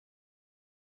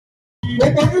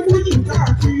Gbogbo ní Fuji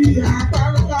káàkiri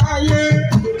àgbáláyé.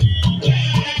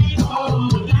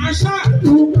 Àṣà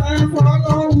ìdúpẹ́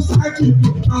fọlọ́run sájì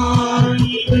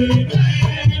Ayinde.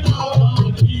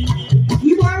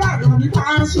 Ìbára mi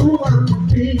Pasuma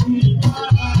mi.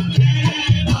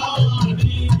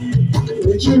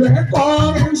 Èjì rẹ̀ kọ́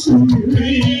ẹ̀sùn mi.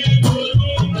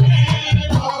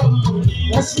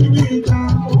 Ẹ̀sìn mi ta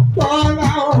ọ̀pọ̀lá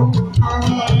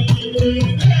Ayinde.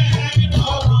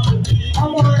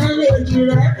 Ọmọ ẹlẹ́jì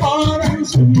rẹ̀ kọ́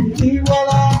ẹ̀sùn mi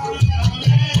wọ́lá.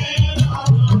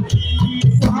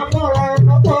 Fàmọ́ra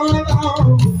ọ̀pọ̀lá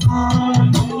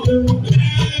Ayinde.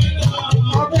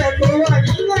 Ọbẹ̀ tó wà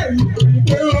nílẹ̀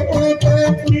ìgbé owó tó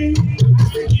pín.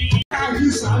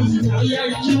 Àyíṣà ìyáyẹ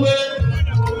ìjíwé.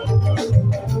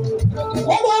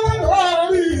 Ọmọ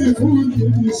lórí Fuji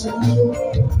ìṣẹ́yọ.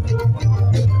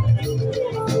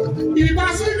 Ìgbà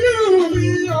sí kírù ní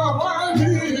ọ̀pọ̀ ní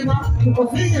ìgbà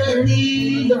òfin èrí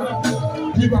ìyá.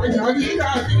 Ìbàjá nígbà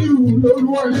kírù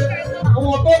lórúwọlé.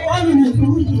 Àwọn tó kọlù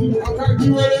Fuji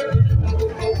àtàjíwé.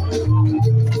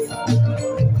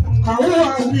 Àwọn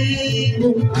àmì ìgbò.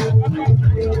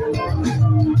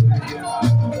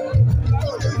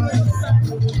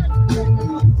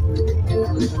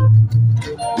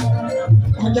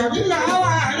 Àjàdílà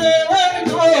wà léwé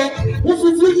náà, ó fi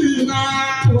Fuji náà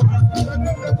wà.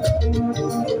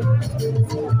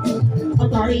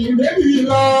 Àtàrí ìbébì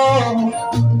lọ.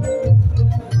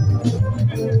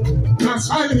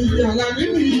 Àṣàlì ìyàlá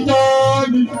nínú ìjọ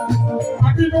ni.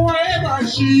 Àbínú ayé bá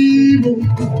ṣí lò.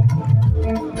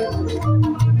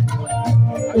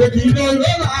 Òkìlẹ̀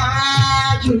ló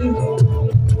láàájú.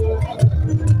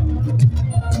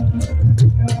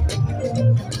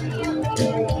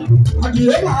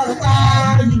 Adìyẹ máa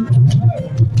báyìí.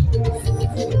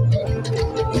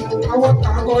 Àwọn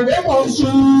tàkọ̀dé mọ̀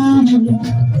sùúrù.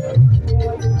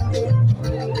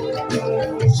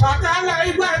 Ṣàkálà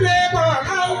ìgbàdé bọ̀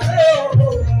láwùjọ.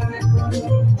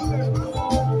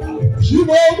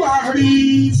 Ṣùgbọ́n wà rí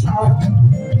sá.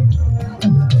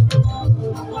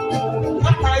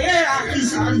 Látàyé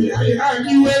àkísà ìyáyé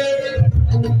àjíwé.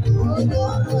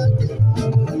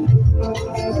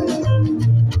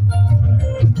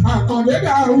 Àkàndé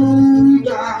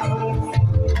Dàrúdà.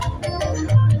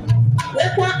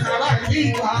 Epo àkàrà ní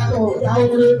Ìbàdàn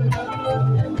Dáwúré.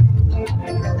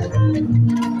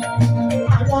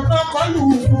 Àwọn náà kọlù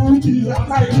Fuji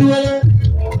àtàjíwé.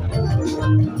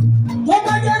 Tó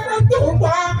bá jẹ́ pé tó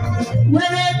bá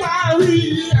wẹ́rẹ́ bá rí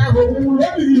ẹ̀rọ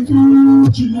lórí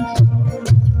Fuji.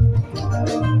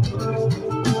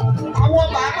 Àwọn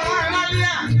bàbá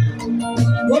aráyà.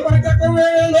 Tó bá jẹ́ pé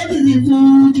wẹ́rẹ́ lórí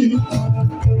Fuji.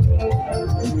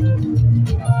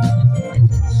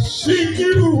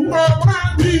 Síkírù ọba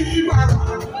bí bàbá.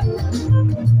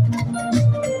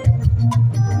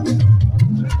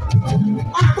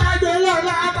 Àpàdé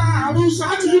lọ́la bàrú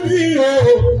sátìmí o.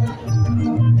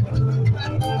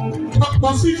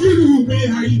 Ọ̀pọ̀ Síkírù mi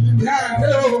Ayinde àdé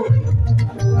o.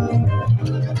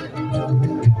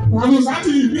 Bàrú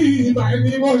sátìmí ìgbà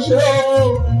ni mo ṣe o.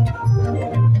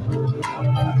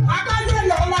 Àpàdé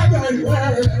lọ́la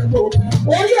bẹ̀rẹ̀ o.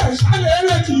 Orí ẹ̀ṣálẹ̀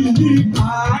rẹ̀ kì í yí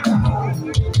padà.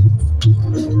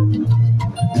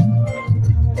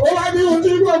 Ó wá ní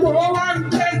ojú gbogbo ó wá ń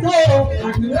tẹ́jọ́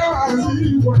àdìyẹ wá sí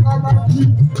ìwọ̀n lábàájí.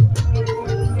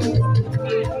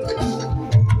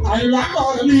 Àìlákọ̀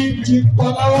ní ti pọ̀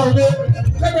lọ́wọ́ lé,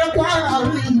 lẹ́gbẹ́ Kwara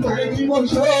rí ìgbà ẹni mo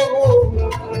ṣe o.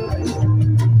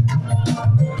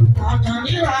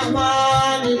 Àkànní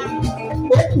Ràmánì,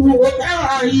 ó kù ó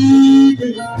tẹ́wà yìí mi.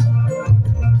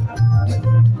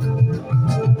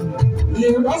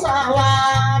 Ìrọ̀sà wa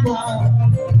mọ̀,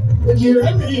 òjì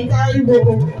rẹ̀ mi ìgbà ìbò.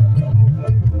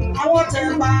 Àwọn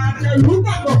tẹ̀gbà tẹ̀lú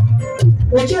gbàgbọ́,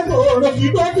 òṣèlú òròkì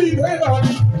tó bí ìwé lọ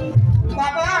ni.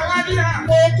 Bàbá Aládé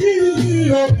àpò kí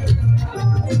o.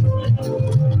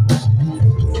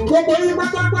 Gbogbo yín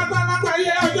pátápátá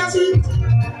látàyé ọjọ́ sí.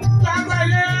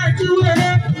 Látàyé ẹ̀jíwé.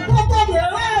 Wọ́n kọ́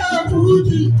bẹ̀rẹ̀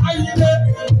Fuji Ayinde.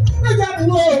 Méjà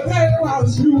dúró lé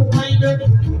Wasiu Ayinde.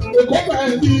 Èkó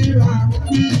bẹ̀rẹ̀ ní ìlà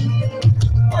bí.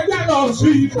 Ọjà lọ sí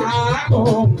ìfàkọ̀.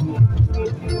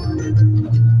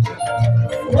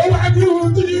 Ó wá ní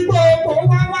ojú gbogbo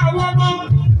wá wá lọ́mọ́.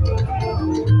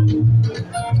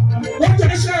 Ó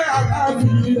jẹ́ ṣe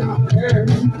àlàáfíà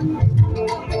ẹ̀rí.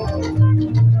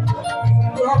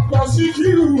 Dr.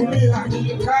 Síkírù mi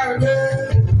Ayinde.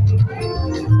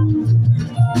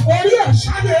 Orí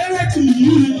ẹ̀ṣálẹ̀ rẹ̀ kì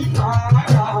í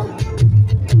padà.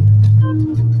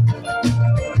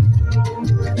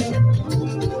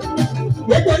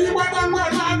 Gbogbo yín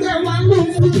pátápátá dé wá ń lò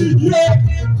Fuji yìí o.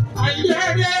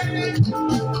 Ayinde.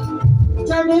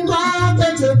 Tẹnu ká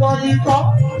tètè bọ̀ ikọ́.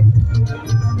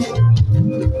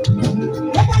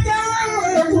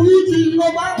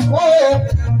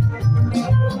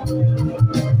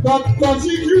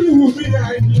 Tọ́sí kí wù mí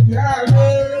Àyìndé àrẹ.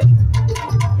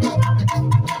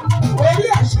 Orí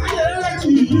àṣàyẹ̀rẹ̀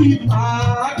kì í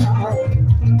padà.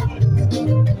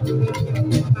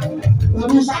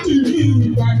 Olùsáàtì ní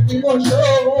ìgbà tí mo ṣe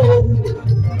o.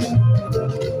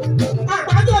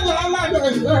 Àgbájọ̀lá aládọ̀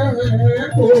ìfẹ́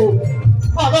kò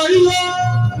ọ̀rọ̀ yíyọ.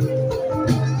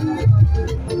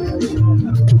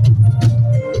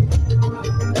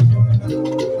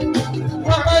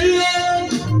 Ọ̀rọ̀ yíyọ.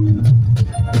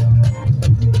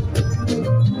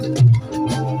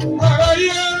 Ọ̀rọ̀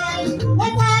yíyọ.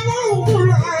 Wọ́n bá lóhùn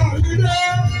kúrò nílé.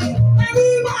 Ẹni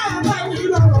máa bá mi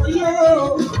lọ̀rọ̀ yọ.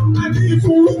 A ní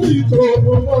Fuji tó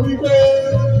mọ̀ wípé.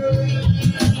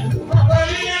 Ọ̀rọ̀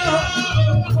yíyọ.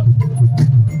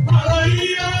 Ọ̀rọ̀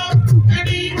yíyọ.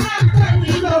 Ẹni máa bá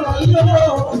mi lọ̀rọ̀ yọ.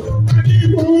 A ní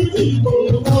Fuji tó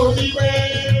mọ̀ wípé.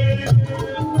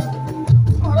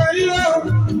 Ọ̀rọ̀ yíyọ.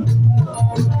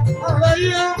 Ọ̀rọ̀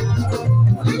yíyọ.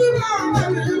 Ẹni máa bá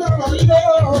mi lọ̀rọ̀ yọ.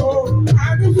 A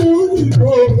ní Fuji tó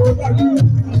mọ̀ dájú.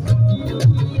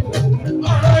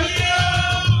 Ọ̀rọ̀ yíyọ.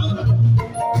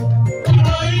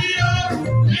 Ọ̀rọ̀ yíyọ.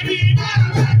 Ẹni máa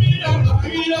bá mi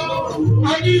lọ̀rọ̀ yọ.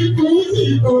 A ní Fuji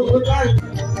tó mọ̀ dájú.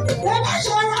 Wọ́n bá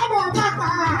ṣe rábọ̀ bàtà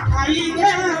Àyìndé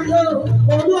àrẹ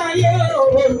olú ayé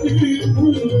òbí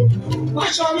ìwúlò.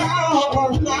 Máṣọ́lá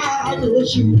ọ̀la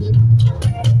lóṣù.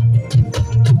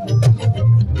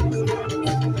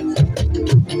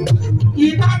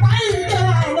 Ìbàbá ìlú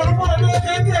àwọn ọmọdé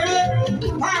kékeré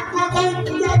àkọ́kọ́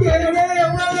jáde wẹ́rẹ́.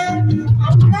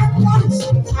 Àwọn nọ́ọ̀tì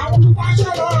àwọn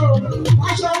máṣọ́lá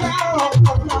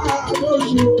ọ̀la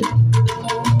lóṣù.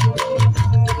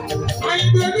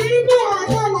 Àyìndé nínú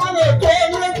ọjọ́ wọn lè tó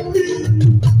lẹ́kùnrí.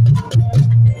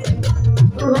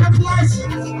 Reckless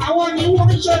àwọn ni wọ́n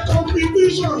ń ṣe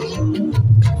competition.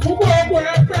 Fún gbogbo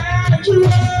ẹgbẹ́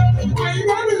ẹjúwe.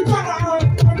 Àyìndé ní ìbára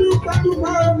ọdún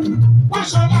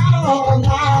Máṣọ́lá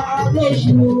ọ̀la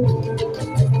lóṣù.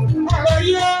 Ọ̀rọ̀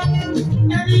yóò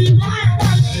ẹni máa wá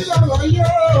sí ọ̀rọ̀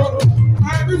yóò.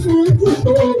 A ní Fuji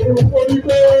tó orí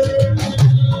pé.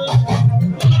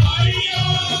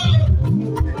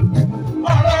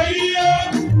 Ọ̀rọ̀ yíyọ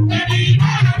ẹni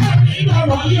máa wá sí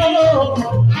ọ̀rọ̀ yóò.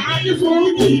 A ní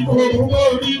Fuji tó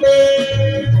orí pé.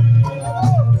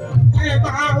 Ẹ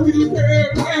bá wí pé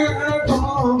bẹ́ẹ̀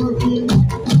tán ni.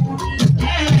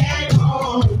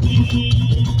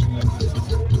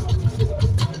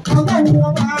 Ọlọ́run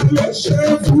ọba ló ṣe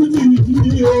Fuji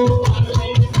yìí o.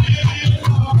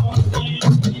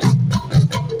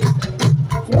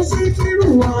 Ó sì kírù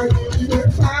Àyìndé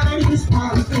Paris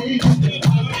Party.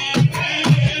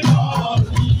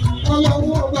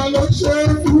 Ọlọ́run ọba ló ṣe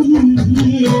Fuji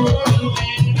yìí o.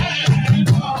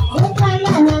 Ó bá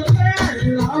láwọn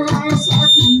lẹ́yìn rárá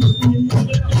sákì.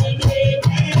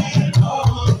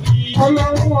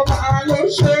 Ọlọ́run ọba ló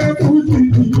ṣe Fuji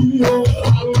yìí o.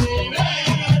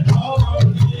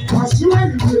 Wasiu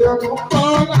Ayinde ọmọ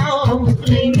kọ́lá ọ̀hún.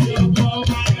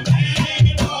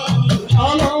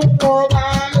 Ọlọ́run ọba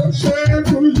ló ṣe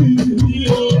Fuji yìí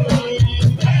o.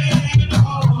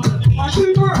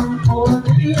 Pasuma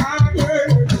ọ̀ní adé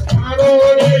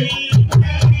àròrè.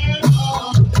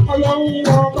 Ọlọ́run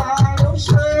ọba ló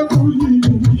ṣe Fuji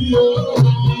yìí o.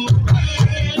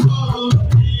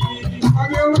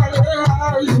 Adéwálé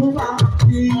Ayùbá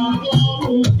kì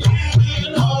í.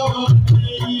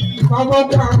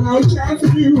 Ọmọdé àwọn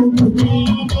ṣáàfì òmù.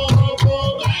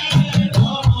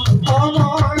 Ọmọ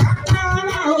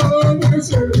alágbára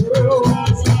olóṣè o.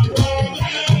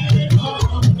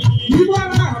 Ìwọ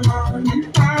làwà ní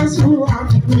Pasuma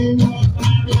mi.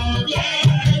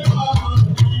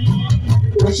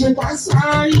 Òṣèpá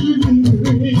sáyìí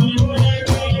mi.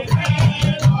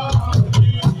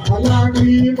 Ọ̀la ni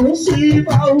mo sì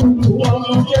bá òkú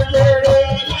ọmọ kékeré.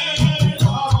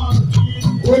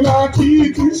 Ọlá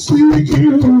kìkì sí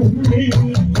kìrù mi.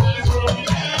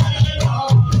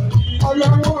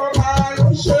 Ọlọ́run ọba ló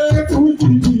ṣe Fuji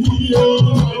yìí o.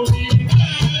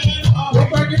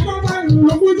 Gbogbo ẹni tó bá ń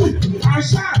lo Fuji,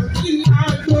 àṣà àti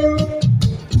àjò.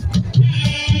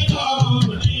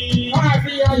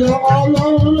 Àbí ayọ̀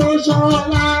Ọlọ́run ló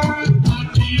ṣọlá.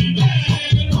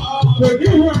 Bèbí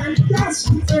wa ń jà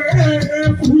sí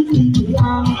Fuji wa.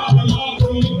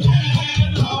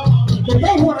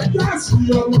 Bèbí wa ń jà sí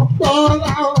ọmọ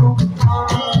Kọ́lá ọ̀ka.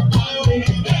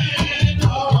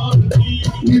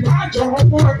 Ìbàjọ́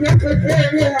ọmọdé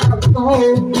kékeré àná.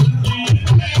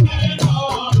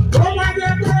 Tó bá dé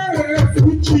bẹ̀rẹ̀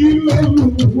Fuji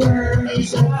lólùwẹ̀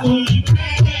sọ.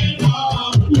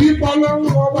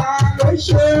 Ìbọ̀lọ́wọ́ ọba ló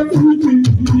ṣe Fuji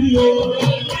yìí o.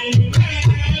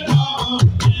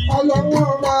 Ọlọ́wọ́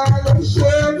ọba ló ṣe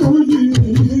Fuji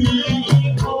yìí.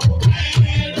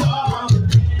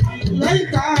 Lẹ́yìn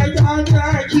tá a já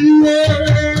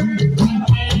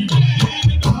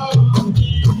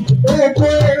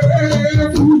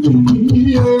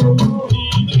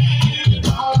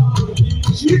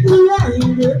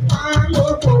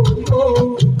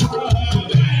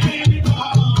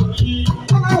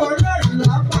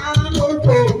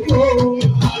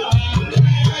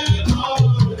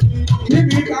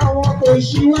Kíni káwọn tó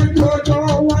ṣíwájú ọjọ́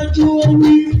wájú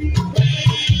wí?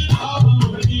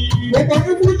 Gbogbo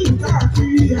ní Fuji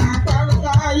káàkiri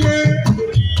àgbáńlá ayé.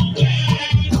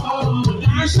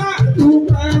 Àṣà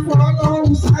ìdúpẹ́ fọlọ́run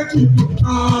sákì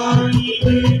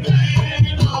Ayinde.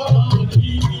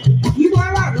 Ìwà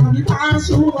lànà ní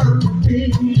Pasuma mi.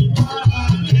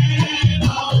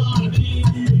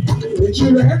 Èjì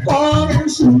rẹ̀ kọ́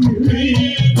ẹ̀sùn mi.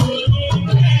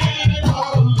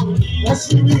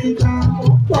 Ẹ̀sìn mi ìjà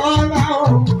ọ̀pọ̀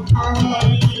láwọn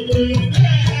Ayinde.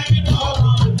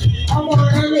 Ọmọ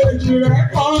ẹlẹ́jì rẹ̀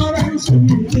kọ́ ẹ̀sùn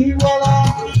mi wọ́lá.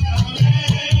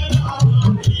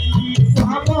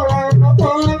 Fàmọ́ra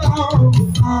ọ̀pọ̀ láwọn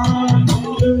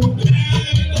Ayinde.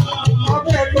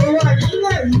 Ọbẹ̀ tó wà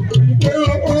nílẹ̀ ìgbé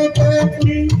owó tó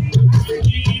pín.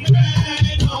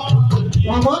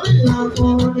 Bàbá mi yàtọ̀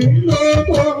nílò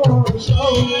tó wọ̀ ṣọ́.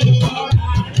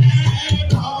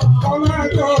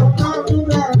 Ọlọ́jọ́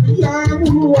kábúrà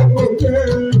níyàwó òkè.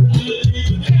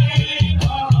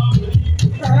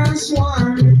 Ẹ̀sùn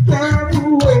àìtẹ́rù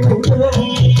òkè.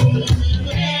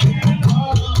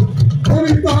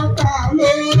 Orí tọ́ka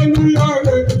lórí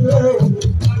ọ̀rẹ́.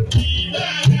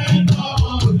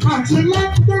 Àti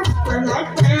lọ́pọ̀ pẹ̀lú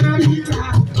Amẹ́ríkà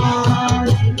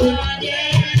Ayinde.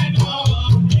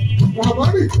 Bàbá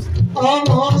mi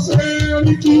ọmọ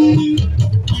Sẹ́ríkì.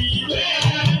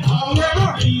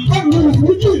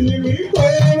 Fuji ní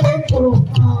gbogbo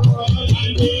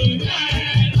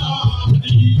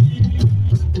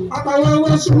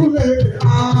àtàwẹ́wẹ́ súnlẹ̀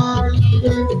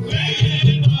Ayinde.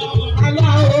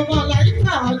 Aláwọ̀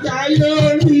mọ̀láìkà jáyé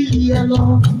orí ẹ̀ lọ.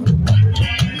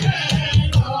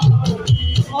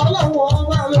 Ọlọ́wọ́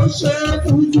ọba ló ṣe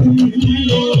Fuji